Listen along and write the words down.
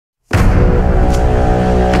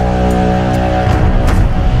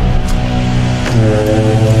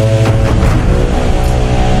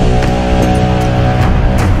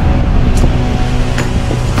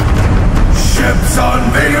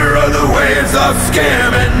of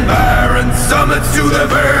scamming, barren summits to the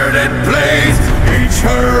verdant plains. Each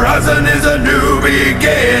horizon is a new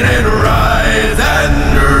beginning, rise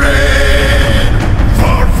and rain.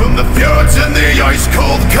 Far from the fjords and the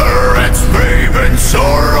ice-cold currents, brave and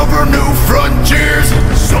soar over new frontiers.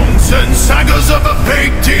 Songs and sagas of a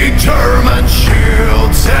fate determined,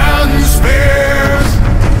 shields and spears.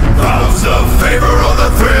 Vows of favor or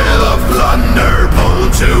the thrill of plunder,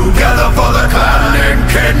 pulled together for the clan and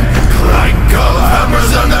kin. Clank of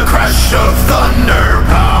hammers and the crash of thunder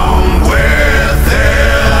pound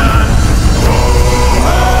within. Oh,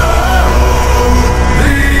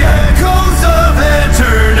 the echoes of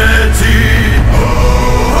eternity.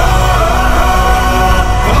 Oh,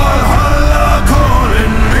 Valhalla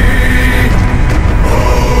calling me.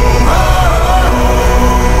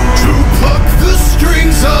 To pluck the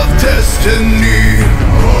strings of destiny.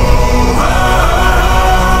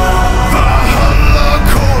 Valhalla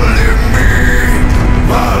calling me.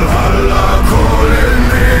 Valhalla calling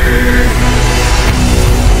me.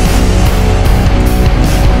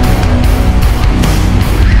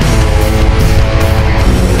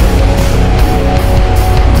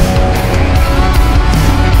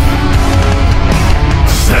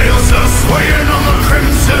 Sails are swaying on the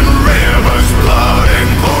crimson rivers, blood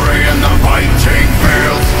and glory in the fighting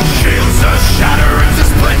fields. Shields are shattering to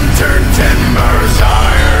splintered timbers,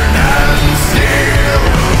 iron and steel.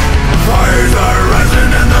 Fires are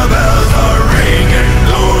rising and the bells are ringing.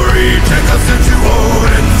 Glory take us into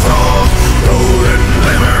Odin's halls. Golden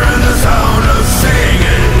glimmer and the sound of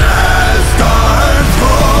singing as dawn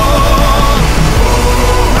falls.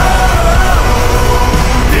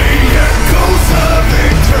 The echoes of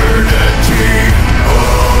eternity.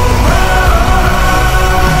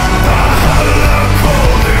 Valhalla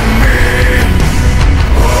calling me.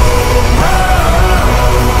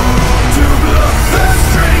 To pluck the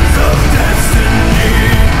strings of destiny.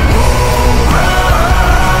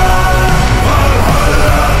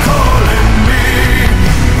 Valhalla calling me.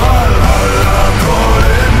 Valhalla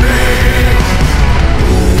calling me.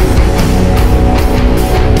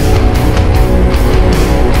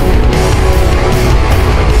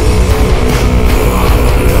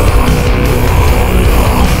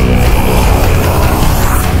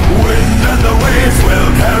 Wind and the waves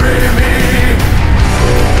will carry me.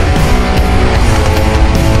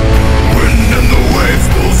 Wind and the waves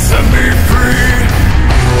will set me free.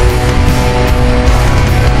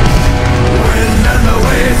 Wind and the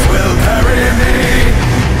waves will carry me.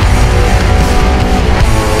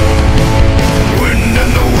 Wind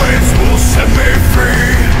and the waves will set me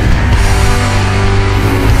free.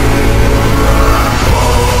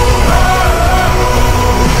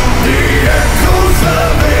 The echoes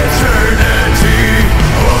of eternity.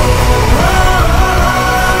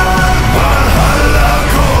 Valhalla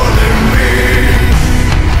calling me.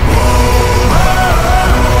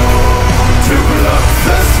 To pluck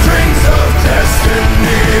the strings of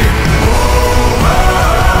destiny.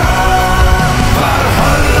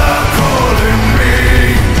 Valhalla calling me.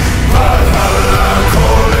 Valhalla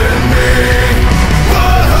calling me.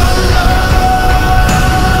 Valhalla.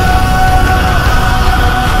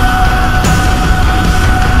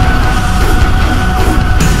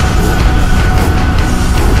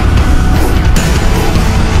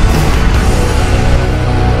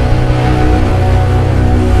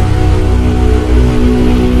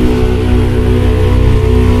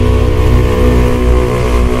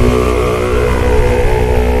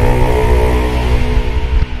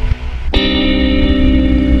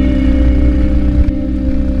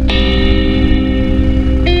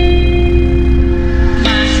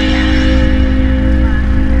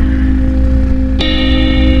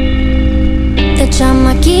 De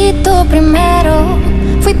chamaquito primero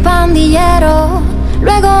fui pandillero,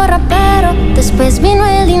 luego rapero, después vino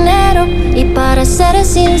el dinero. Y para ser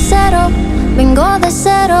sincero, vengo de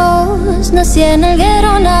ceros, nací en el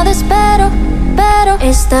guero, nada espero. Pero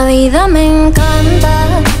esta vida me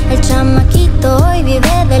encanta, el chamaquito hoy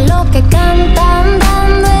vive de lo que canta.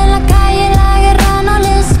 Andando en la calle, la guerra no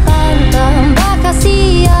le espanta. Bajas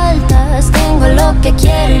y altas, tengo lo que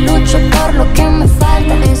quiero y lucho por lo que me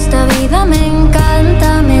falta. Esta vida me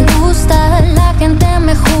encanta, me gusta, la gente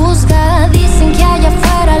me juzga. Dicen que allá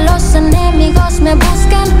afuera los enemigos me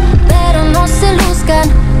buscan, pero no se luzcan,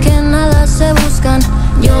 que nada se buscan.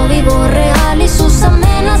 Yo vivo real y sus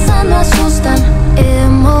amenazas no asustan.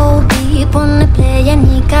 MOB pone play en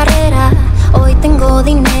mi carrera. Hoy tengo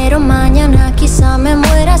dinero, mañana quizá me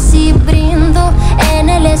muera. Si brindo en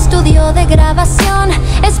el estudio de grabación,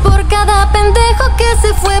 es por cada pendejo que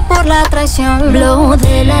se fue por la traición. Blow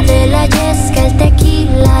de la yes, que el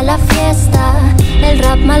tequila, la fiesta, el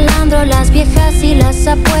rap Malandro las viejas y las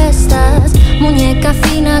apuestas. Muñeca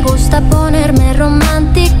fina, gusta ponerme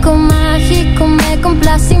romántico, mágico. Me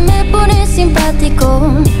complace y me pone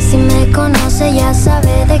simpático. Si me conoce ya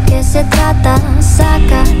sabe de qué se trata.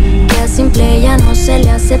 Saca que a simple ya no se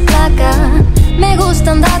le hace placa. Me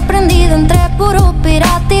gusta andar prendido entre puro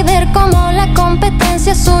pirata y ver cómo la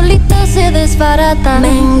competencia solita se desbarata.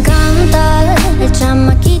 Me encanta el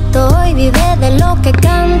chamaquito y vive de lo que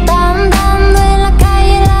canta. Andando en la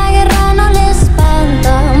calle la guerra no le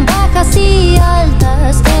espanta. Bajas y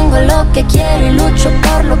altas, tengo lo que quiero y lucho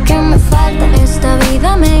por lo que me falta. Esta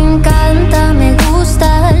vida me encanta, me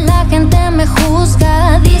gusta, la gente me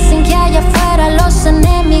juzga. Dicen que allá afuera los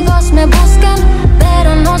enemigos me buscan,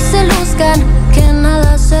 pero no se luzcan, que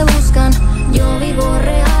nada se buscan. Yo vivo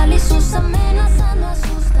real y sus amenazas no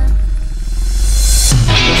asustan.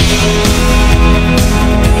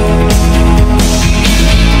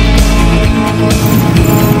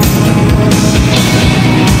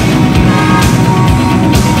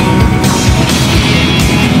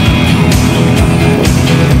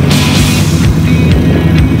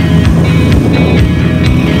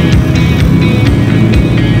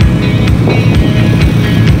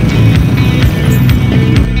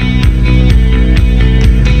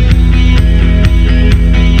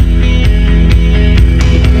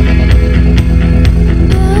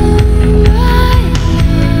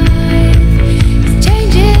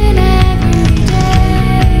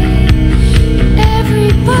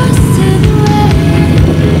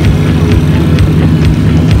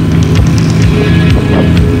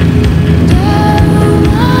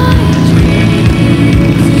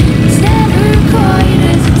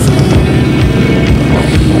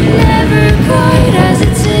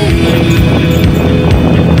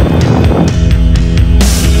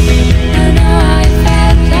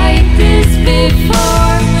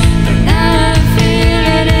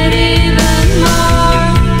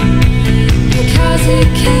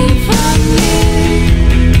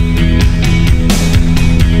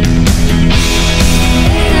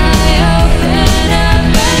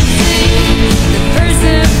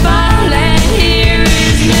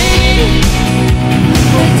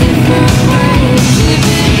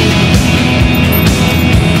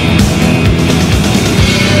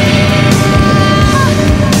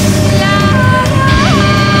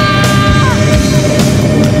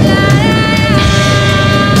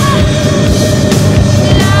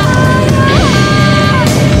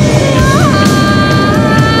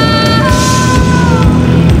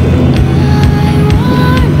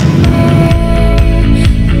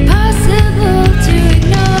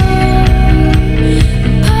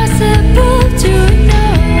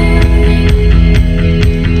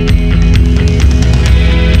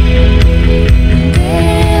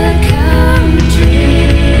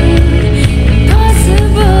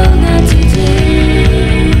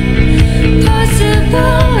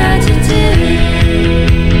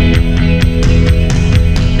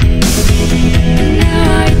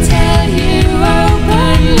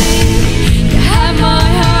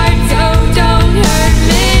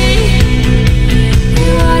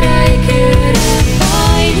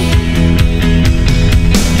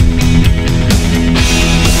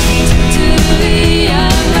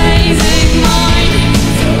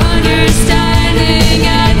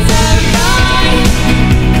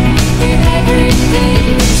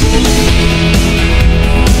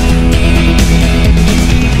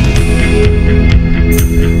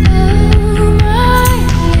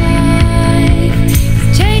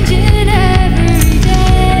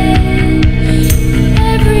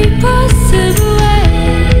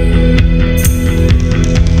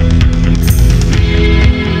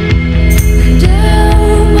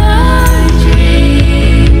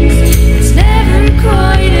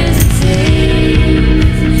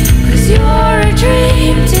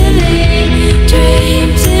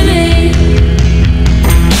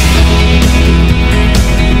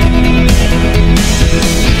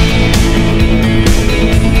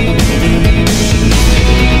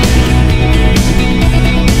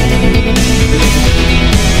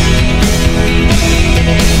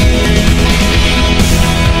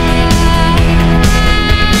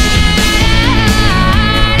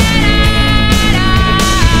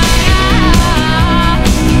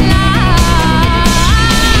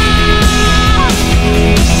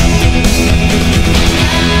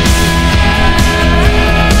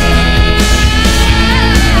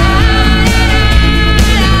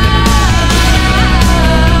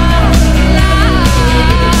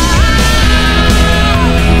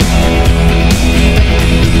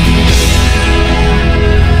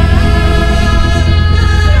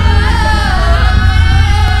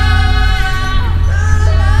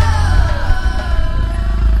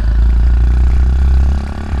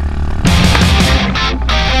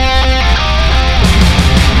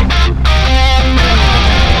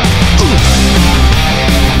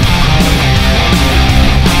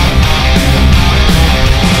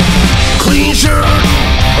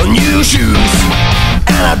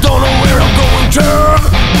 I don't know where I'm going to.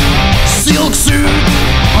 Silk suit,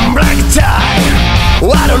 black tie,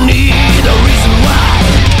 I don't need a reason why.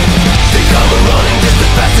 They come a running just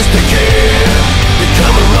as fast as they can. They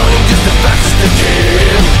come a running just as fast as they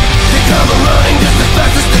can. They come a running just as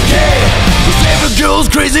fast as they can. 'Cause every girl's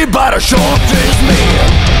crazy about a short-faced man.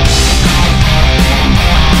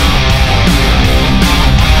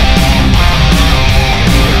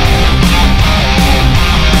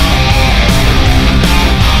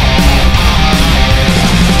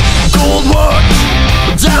 Gold watch,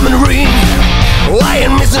 diamond ring, I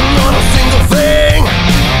ain't missing on a single thing.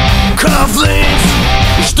 Cufflinks,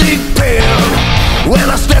 stick pen, when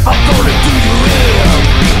I step up gonna do you in.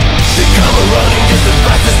 They come a running just as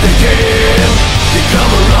fast as they can. They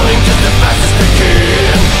come a running just as fast as they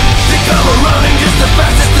can. They come a running just as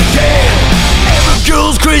fast as they can. Every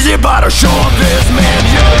girl's crazy about a short-faced man,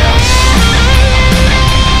 yeah.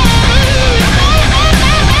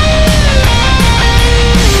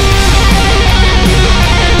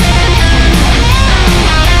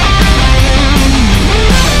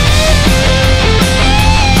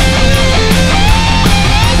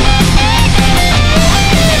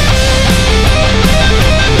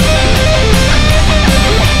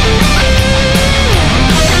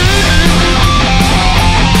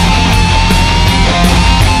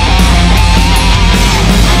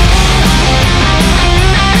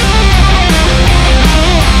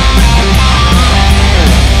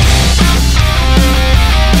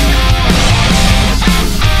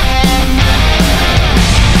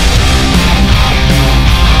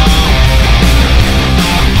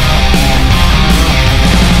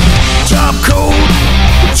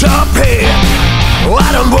 Top hat,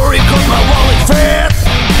 I don't worry 'cause my wallet's fat.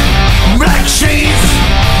 Black shades,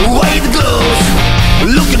 white gloves,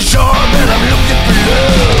 looking sharp and I'm looking for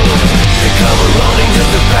love. They come a running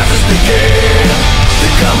just as fast as they can.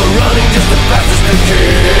 They come a running just as fast as they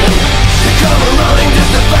can. They come a running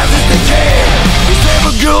just as fast as they can. 'Cause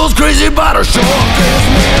every girl's crazy about a short-faced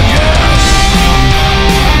man, yeah.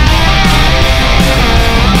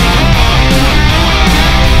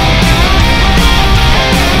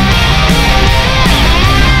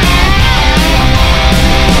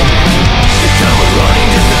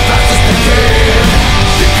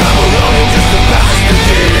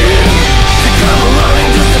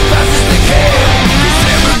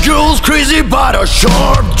 Crazy about a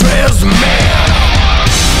short-dressed man.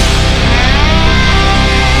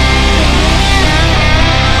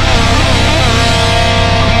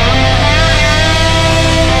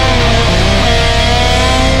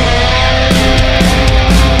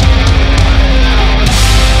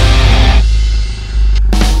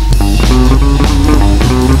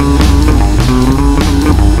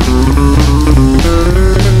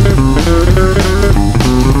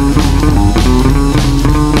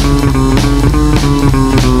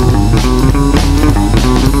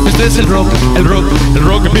 Es el rock, el rock, el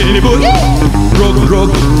rockabilly boogie. Rock,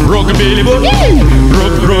 rock, rockabilly boogie.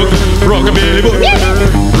 Rock, rock, rockabilly boogie.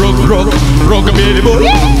 Rock, rock, rockabilly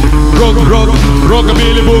boogie. Rock, rock,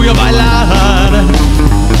 rockabilly boogie a bailar.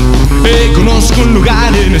 Conozco un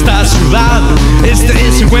lugar en esta ciudad.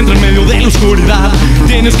 Este se encuentra en medio de la oscuridad.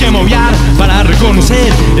 Tienes que moviar para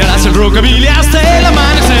reconocer y harás el rockabilly hasta el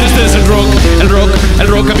amanecer. Este es el rock, el rock, el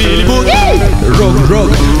rockabilly boogie. Rock,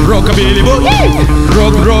 rock, rockabilly boogie.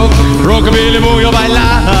 Rock, rock, rockabilly boogie a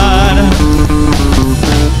bailar.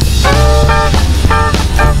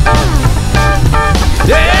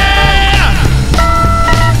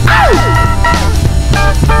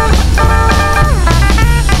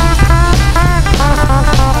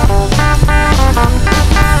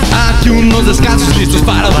 Unos descansos listos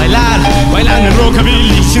para bailar. Bailan el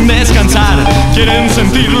rockabilly sin descansar. Quieren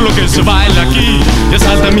sentir lo que se baila aquí. Ya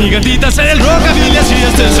salta mi gatita, hacer el rockabilly así.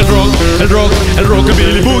 Este es el rock, el rock, el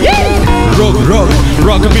rockabilly boogie. Rock, rock,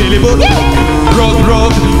 rockabilly boogie. Rock,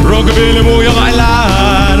 rock, rockabilly boogie a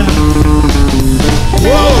bailar.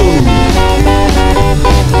 Wow.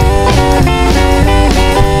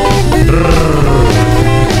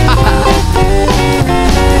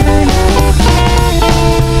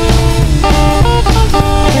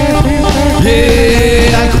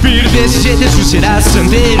 Al cumplir 17 sucederás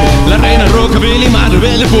sentir la reina rockabilly más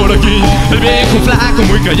rebelde por aquí. El viejo flaco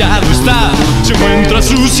muy callado está, se encuentra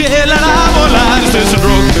su cielo a volar. Este es el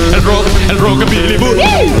rock, el rock, el rockabilly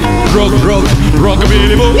boogie. Rock, rock,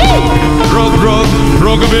 rockabilly boogie. Rock, rock,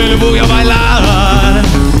 rockabilly boogie a bailar.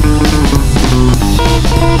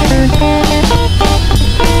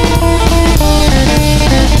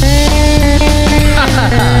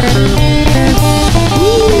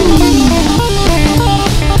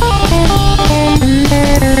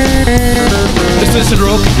 Este es el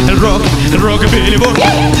rock, rock, rockabilly boogie.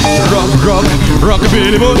 Rock, rock,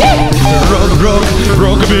 rockabilly boogie. Rock, rock,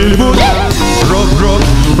 rockabilly boogie. Rock, rock,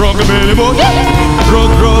 rockabilly boogie.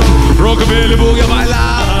 Rock, rock, rockabilly boogie. Bailar.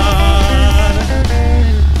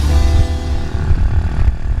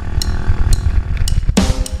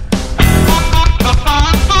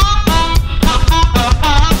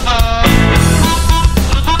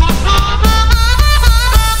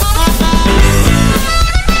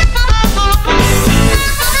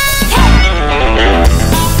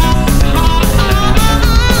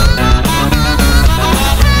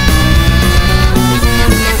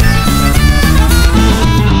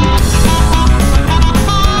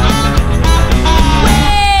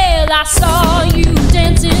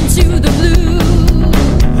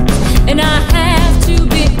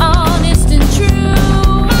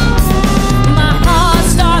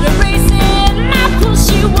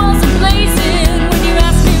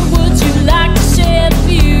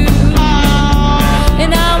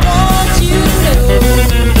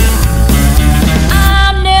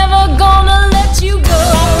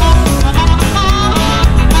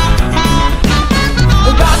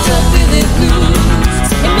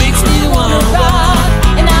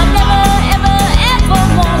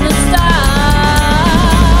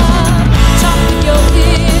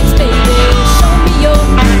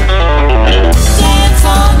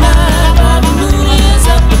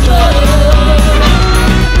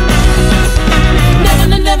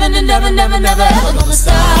 Never ever gonna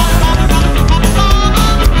stop.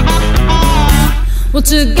 Well,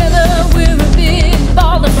 together we're a big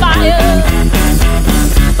ball of fire,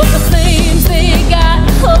 but the flames they got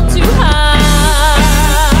hold too high.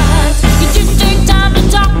 You didn't take time to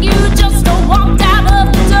talk, you just walked out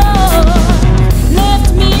of the door,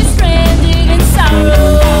 left me stranded in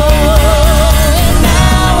sorrow. And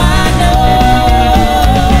now I know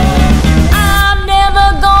I'm never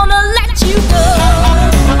gonna let you go.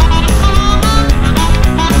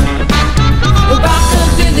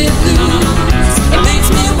 Rockabilly blues, it makes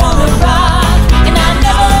me wanna rock, and I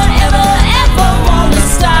never, ever, ever wanna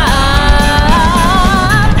stop.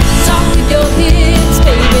 Talk with your hips,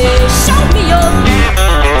 baby, show me your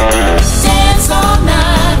dance all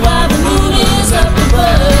night while the moon is up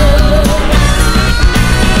above.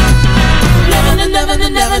 Never, never, never,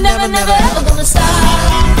 never, never, never, ever.